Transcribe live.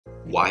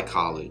Why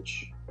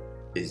college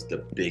is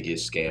the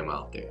biggest scam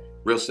out there.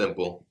 Real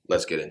simple.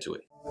 Let's get into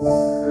it.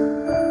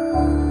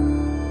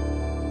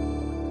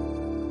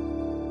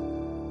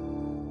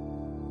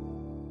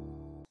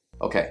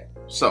 Okay,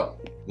 so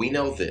we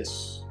know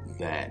this,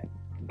 that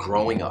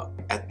growing up,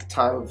 at the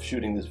time of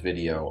shooting this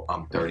video,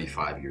 I'm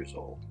 35 years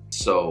old.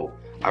 So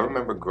I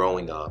remember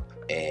growing up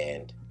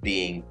and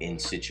being in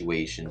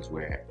situations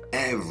where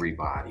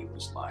everybody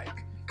was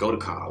like, go to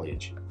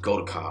college, go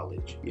to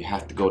college. You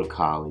have to go to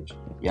college.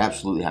 You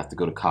absolutely have to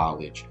go to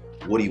college.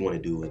 What do you want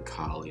to do in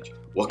college?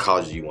 What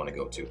college do you want to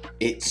go to?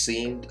 It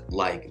seemed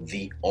like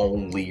the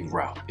only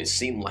route. It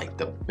seemed like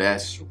the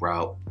best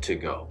route to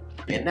go.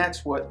 And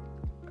that's what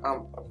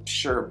I'm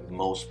sure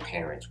most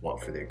parents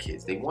want for their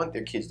kids. They want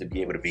their kids to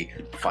be able to be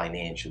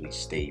financially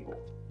stable.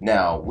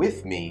 Now,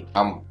 with me,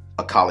 I'm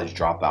a college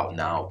dropout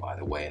now, by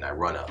the way, and I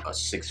run a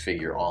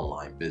six-figure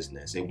online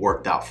business. It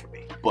worked out for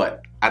me.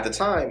 But at the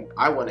time,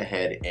 I went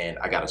ahead and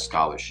I got a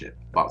scholarship,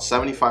 about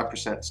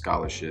 75%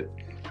 scholarship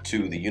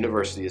to the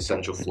University of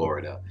Central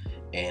Florida,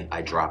 and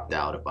I dropped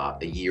out about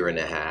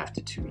 1.5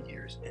 to 2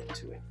 years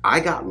into it. I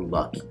got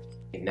lucky.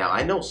 Now,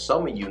 I know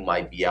some of you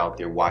might be out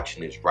there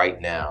watching this right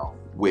now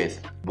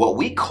with what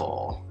we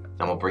call,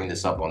 I'm gonna bring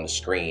this up on the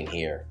screen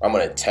here. I'm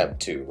gonna attempt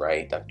to,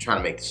 right? I'm trying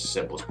to make this as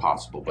simple as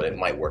possible, but it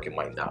might work, it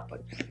might not,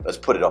 but let's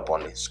put it up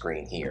on the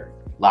screen here.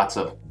 Lots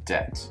of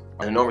debt,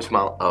 an enormous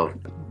amount of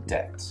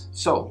debt.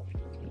 So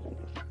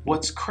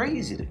what's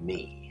crazy to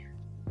me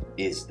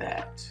is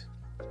that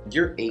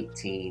you're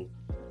 18,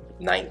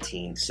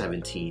 19,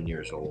 17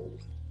 years old,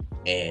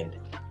 and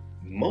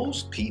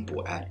most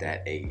people at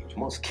that age,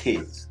 most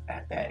kids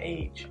at that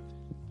age,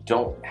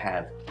 don't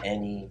have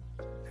any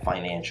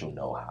financial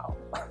know-how.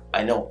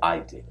 I know I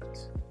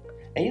didn't.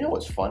 And you know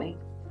what's funny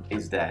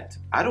is that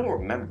I don't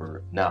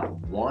remember not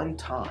one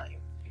time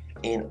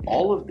in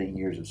all of the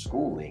years of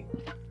schooling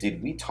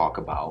did we talk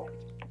about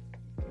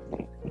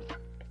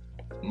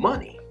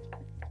money.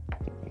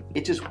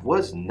 It just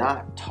was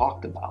not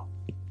talked about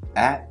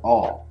at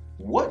all.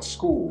 What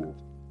school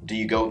do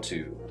you go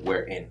to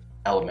where in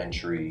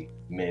elementary,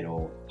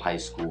 middle, high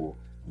school,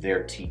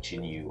 they're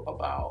teaching you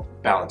about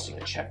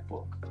balancing a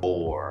checkbook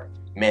or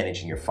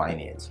managing your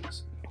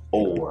finances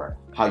or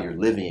how your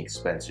living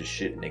expenses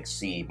shouldn't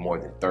exceed more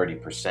than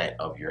 30%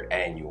 of your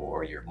annual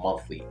or your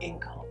monthly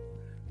income,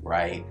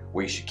 right?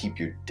 Where you should keep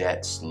your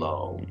debts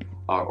low,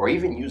 or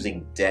even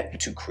using debt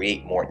to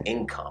create more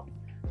income,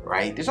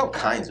 right? There's all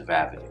kinds of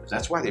avenues.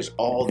 That's why there's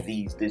all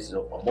these, this is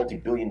a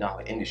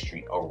multi-billion-dollar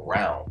industry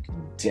around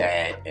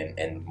debt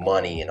and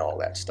money and all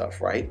that stuff,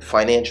 right?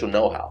 Financial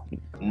know-how,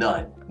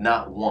 none,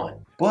 not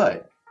one.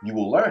 But you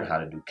will learn how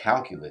to do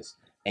calculus,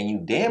 and you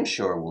damn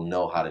sure will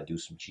know how to do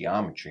some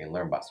geometry and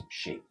learn about some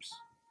shapes.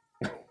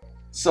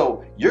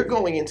 So you're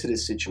going into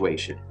this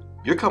situation.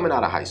 You're coming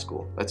out of high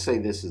school. Let's say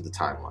this is the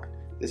timeline.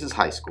 This is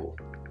high school.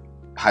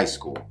 High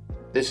school.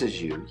 This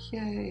is you.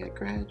 Yay, I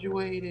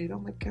graduated. Oh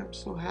my God, I'm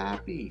so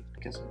happy.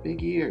 Got some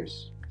big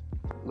ears.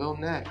 Little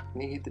neck.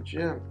 Need to hit the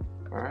gym.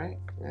 All right?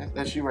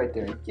 That's you right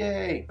there.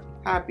 Yay,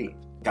 happy.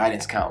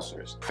 Guidance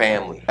counselors,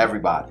 family,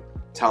 everybody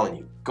telling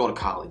you, go to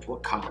college.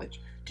 What college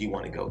do you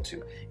want to go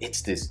to?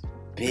 It's this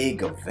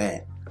big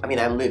event. I mean,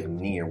 I live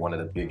near one of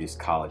the biggest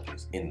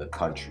colleges in the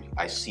country.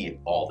 I see it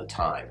all the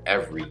time.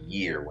 Every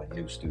year when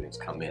new students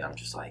come in, I'm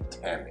just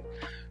like, damn it.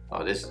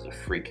 Oh, this is a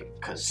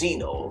freaking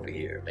casino over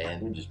here,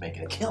 man. They're just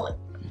making a killing.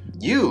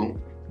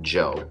 You,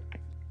 Joe,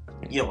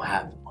 you don't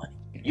have the money.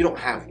 You don't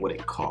have what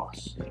it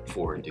costs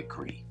for a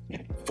degree.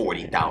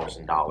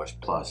 $40,000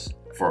 plus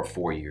for a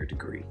 4-year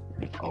degree,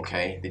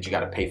 okay? That you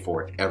gotta pay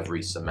for it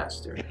every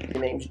semester.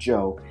 Your name's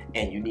Joe,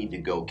 and you need to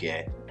go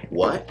get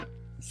what?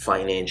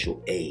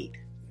 Financial aid,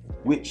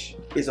 which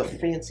is a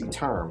fancy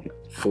term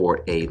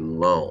for a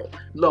loan.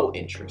 Low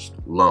interest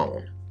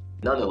loan.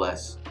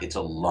 Nonetheless, it's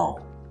a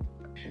loan.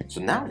 So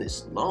now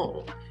this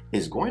loan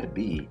is going to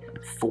be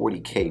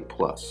 40K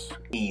plus.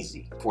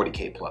 Easy,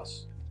 40K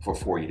plus for a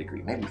 4-year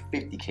degree. Maybe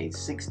 50K,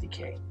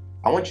 60K.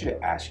 I want you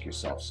to ask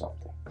yourself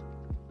something.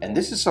 And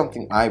this is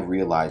something I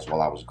realized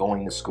while I was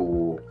going to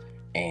school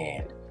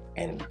and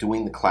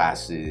doing the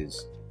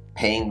classes,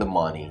 paying the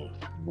money,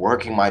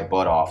 working my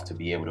butt off to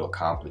be able to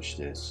accomplish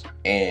this.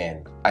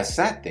 And I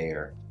sat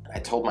there and I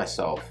told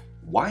myself,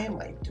 why am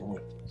I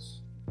doing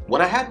this?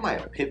 When I had my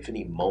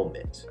epiphany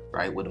moment,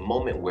 right, with a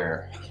moment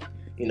where,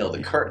 you know,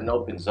 the curtain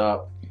opens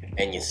up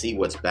and you see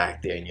what's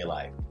back there and you're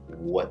like,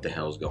 what the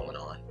hell's going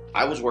on?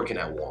 I was working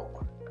at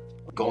Walmart,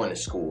 going to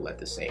school at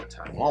the same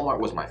time. Walmart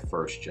was my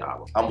first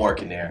job. I'm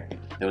working there.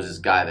 There was this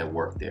guy that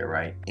worked there,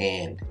 right?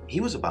 And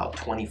he was about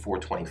 24,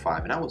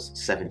 25, and I was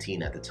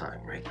 17 at the time,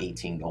 right?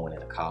 18 going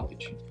into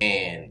college.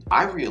 And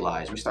I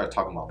realized, we started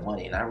talking about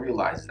money, and I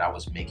realized that I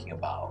was making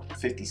about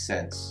 50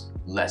 cents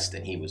less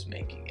than he was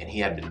making. And he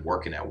had been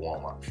working at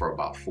Walmart for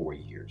about 4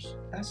 years.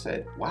 I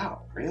said,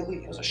 wow,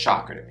 really? It was a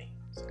shocker to me.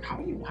 I said,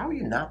 how are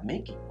you not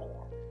making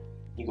more?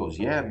 He goes,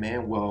 yeah,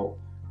 man, well,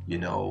 you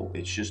know,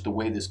 it's just the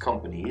way this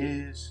company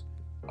is.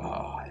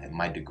 And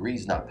my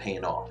degree's not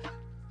paying off.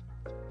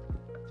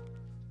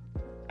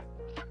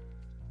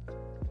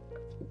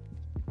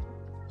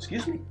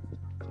 Excuse me?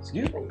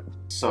 Excuse me?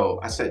 So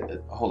I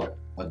said, hold up,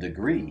 a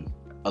degree?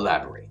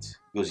 Elaborates.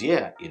 He goes,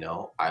 yeah,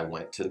 I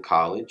went to the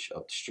college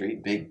up the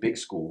street, big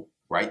school,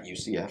 right?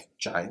 UCF,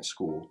 giant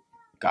school,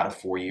 got a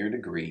 4-year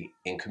degree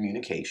in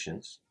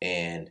communications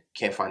and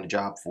can't find a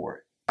job for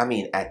it. I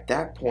mean, at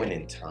that point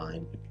in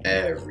time,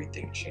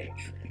 everything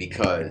changed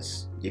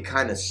because you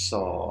kind of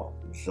saw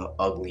the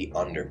ugly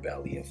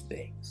underbelly of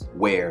things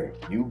where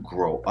you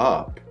grow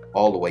up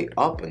all the way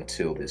up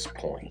until this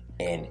point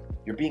and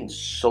you're being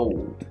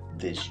sold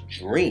this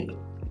dream.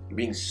 You're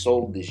being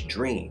sold this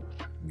dream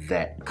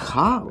that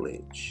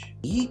college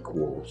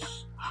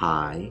equals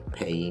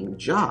high-paying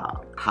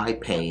job,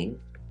 high-paying,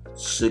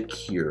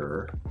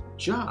 secure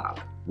job,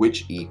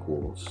 which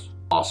equals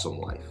awesome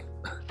life.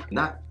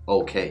 Not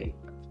okay,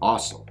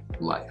 awesome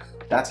life.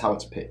 That's how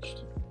it's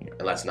pitched.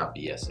 And let's not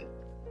BS it.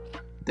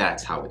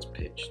 That's how it's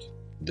pitched.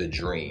 The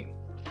dream.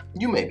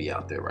 You may be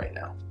out there right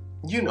now.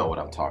 You know what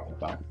I'm talking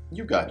about.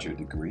 You got your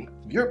degree.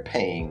 You're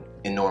paying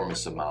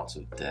enormous amounts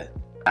of debt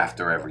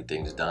after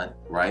everything's done,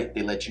 right?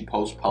 They let you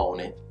postpone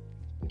it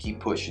and keep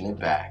pushing it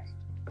back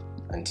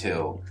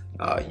until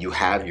you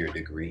have your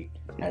degree,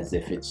 as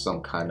if it's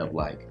some kind of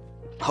like,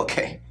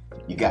 okay,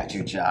 you got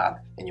your job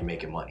and you're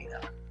making money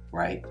now,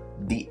 right?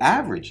 The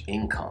average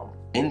income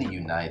in the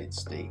United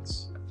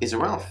States is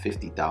around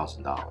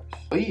 $50,000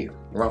 a year.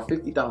 Around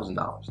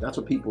 $50,000. That's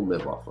what people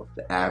live off of,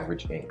 the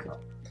average income.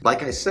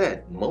 Like I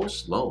said,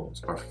 most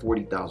loans are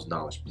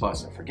 $40,000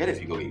 plus. And forget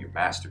if you go get your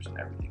master's and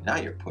everything. Now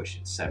you're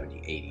pushing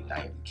 70, 80,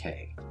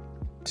 90K.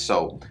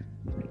 So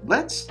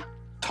let's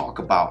talk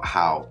about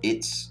how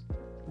it's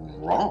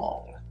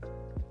wrong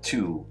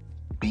to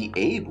be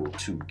able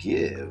to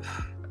give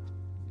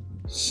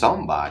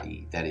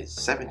somebody that is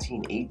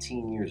 17,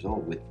 18 years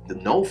old with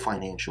no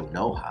financial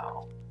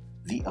know-how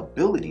the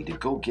ability to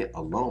go get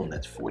a loan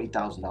that's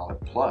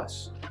 $40,000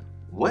 plus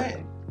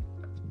when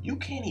you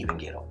can't even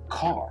get a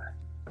car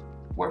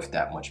worth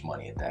that much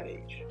money at that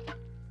age.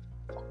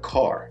 A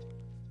car.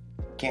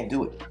 Can't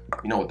do it.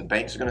 You know what the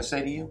banks are going to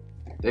say to you?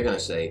 They're going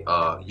to say,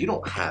 you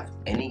don't have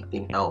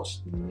anything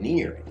else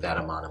near that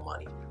amount of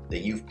money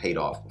that you've paid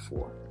off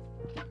before.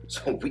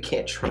 So we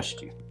can't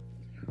trust you.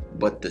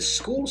 But the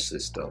school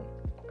system,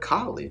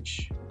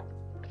 college,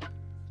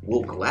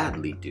 will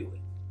gladly do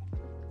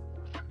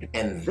it.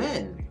 And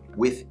then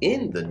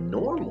within the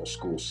normal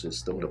school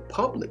system, the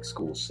public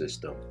school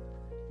system,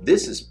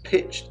 this is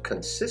pitched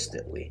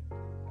consistently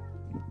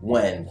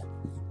when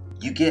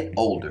you get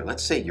older.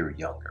 Let's say you're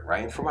younger,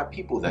 right? And for my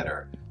people that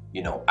are,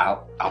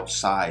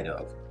 outside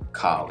of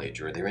college,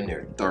 or they're in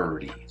their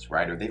 30s,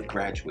 right? Or they've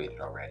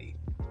graduated already,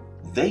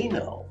 they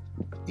know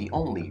the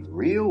only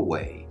real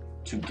way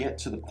to get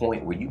to the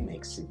point where you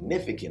make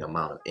significant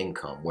amount of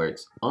income, where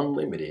it's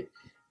unlimited,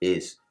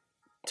 is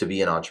to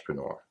be an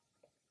entrepreneur.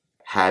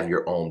 Have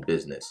your own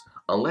business,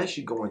 unless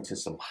you go into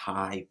some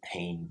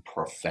high-paying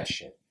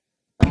profession.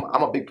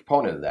 I'm a big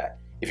proponent of that.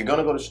 If you're going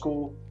to go to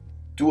school,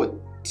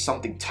 do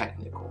something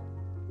technical,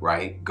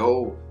 right?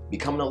 Go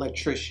become an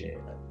electrician,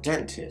 a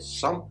dentist,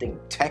 something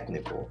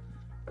technical.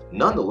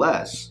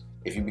 Nonetheless,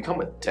 if you become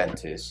a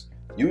dentist,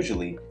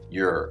 usually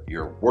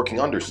you're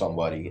working under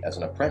somebody as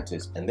an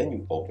apprentice, and then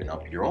you open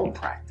up your own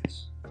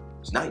practice.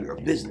 So now you're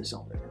a business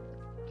owner.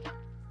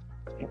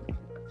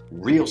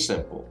 Real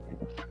simple.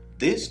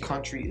 This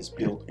country is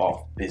built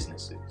off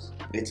businesses.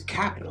 It's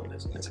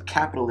capitalism. It's a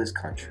capitalist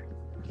country.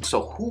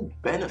 So who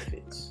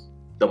benefits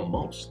the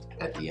most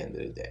at the end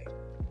of the day?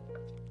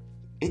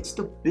 It's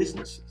the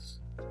businesses.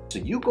 So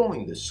you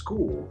going to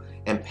school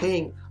and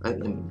paying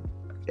and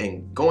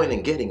going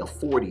and getting a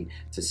 $40,000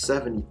 to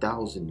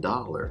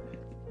 $70,000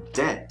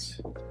 debt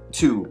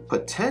to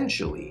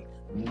potentially,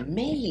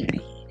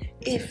 maybe,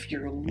 if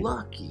you're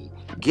lucky,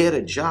 get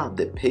a job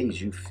that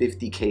pays you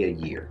 $50K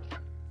a year.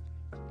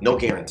 No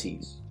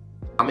guarantees.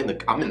 I'm in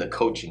the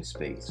coaching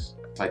space.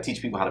 So I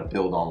teach people how to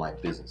build online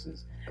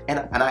businesses. And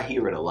I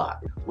hear it a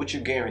lot. What's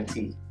your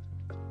guarantee?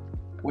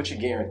 What's your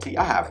guarantee?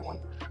 I have one.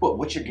 But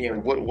what's your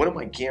guarantee? What am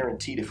I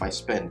guaranteed if I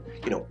spend,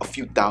 a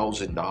few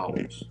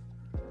 $1,000s?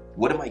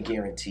 What am I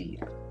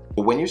guaranteed?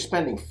 But when you're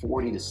spending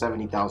 $40,000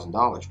 to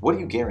 $70,000, what are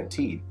you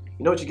guaranteed?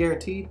 You know what you're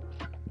guaranteed?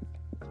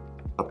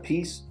 A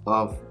piece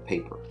of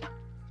paper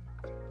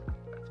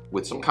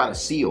with some kind of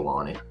seal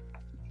on it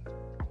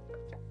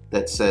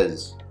that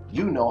says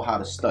you know how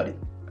to study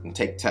and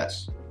take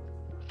tests.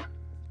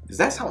 Because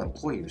that's how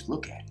employers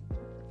look at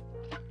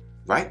it,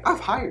 right? I've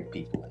hired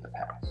people in the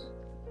past,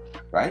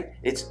 right?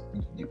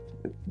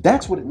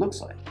 That's what it looks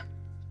like.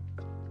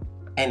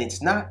 And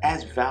it's not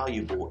as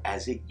valuable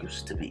as it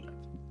used to be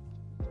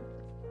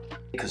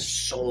because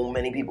so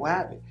many people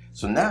have it.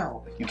 So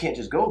now you can't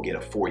just go get a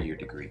 4-year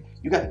degree.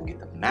 You got to go get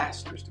the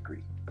master's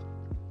degree.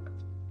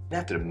 And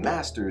after the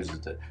master's is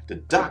the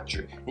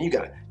doctorate. And you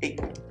got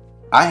to...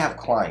 I have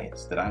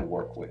clients that I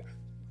work with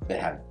that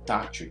have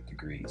doctorate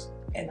degrees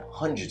and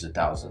hundreds of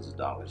thousands of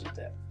dollars of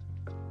debt.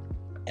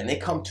 And they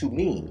come to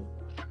me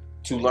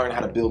to learn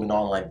how to build an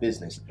online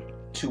business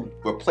to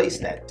replace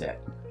that debt,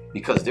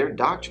 because their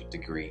doctorate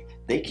degree,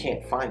 they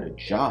can't find a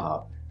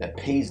job that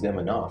pays them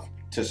enough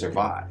to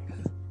survive.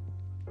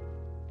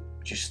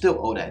 but you still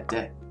owe that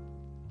debt.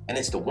 And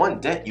it's the one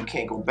debt you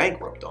can't go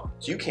bankrupt on,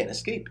 so you can't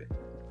escape it.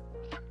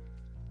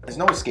 There's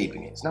no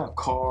escaping it. It's not a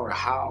car, a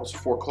house,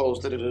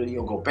 foreclosed, you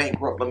don't go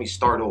bankrupt, let me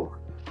start over.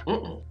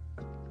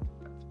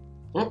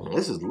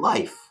 This is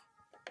life.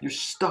 You're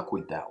stuck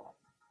with that one.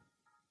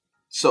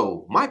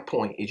 So my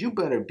point is, you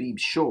better be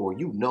sure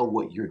you know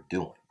what you're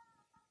doing.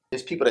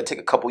 There's people that take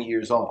a couple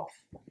years off.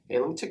 Hey,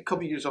 let me take a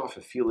couple years off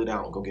and feel it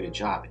out and go get a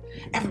job.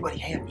 Everybody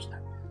hammers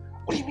that.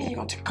 What do you mean you're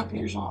gonna take a couple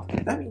years off?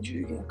 That means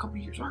you're getting a couple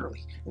years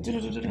early.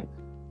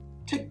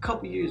 Take a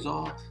couple years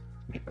off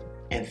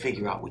and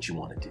figure out what you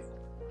want to do.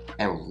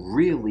 And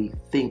really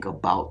think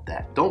about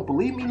that. Don't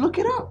believe me? Look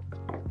it up.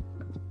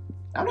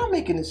 I'm not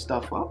making this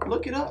stuff up.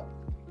 Look it up.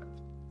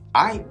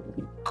 I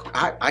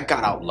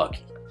got out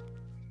lucky.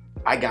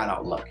 I got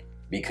out lucky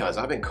because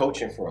I've been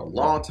coaching for a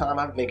long time.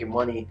 I've been making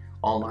money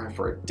online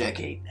for a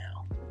decade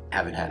now. I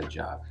haven't had a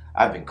job.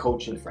 I've been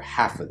coaching for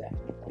half of that,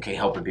 okay,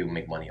 helping people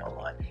make money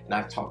online. And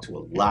I've talked to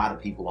a lot of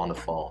people on the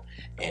phone,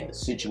 and the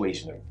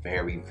situations are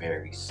very,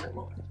 very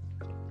similar.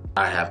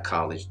 I have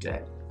college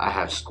debt. I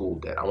have school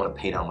debt. I want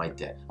to pay down my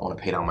debt. I want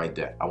to pay down my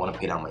debt. I want to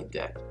pay down my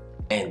debt.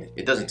 And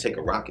it doesn't take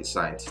a rocket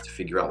scientist to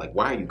figure out, like,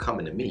 why are you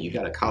coming to me? You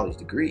got a college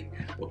degree.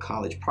 What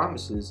college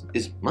promises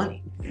is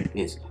money.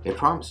 It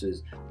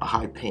promises a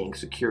high-paying,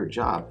 secure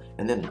job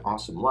and then an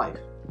awesome life.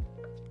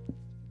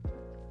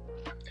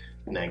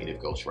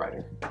 Negative,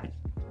 ghostwriter.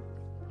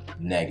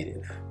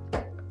 Negative.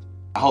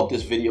 I hope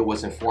this video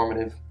was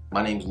informative.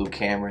 My name's Luke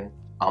Cameron.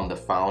 I'm the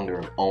founder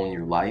of Own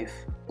Your Life,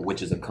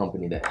 which is a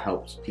company that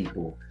helps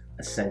people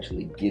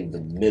essentially give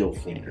the middle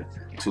finger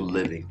to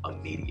living a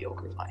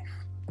mediocre life.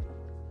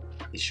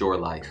 It's your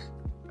life,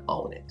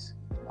 own it.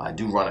 I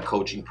do run a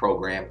coaching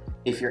program.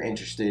 If you're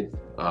interested,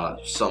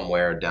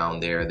 somewhere down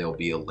there, there'll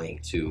be a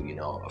link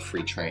to, a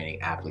free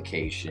training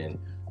application.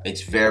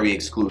 It's very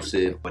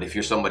exclusive, but if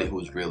you're somebody who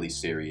is really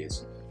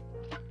serious,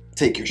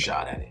 take your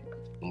shot at it.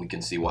 And we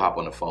can see, we'll hop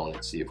on the phone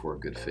and see if we're a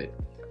good fit.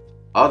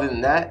 Other than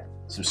that,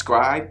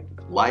 subscribe,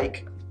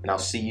 like, and I'll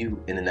see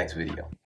you in the next video.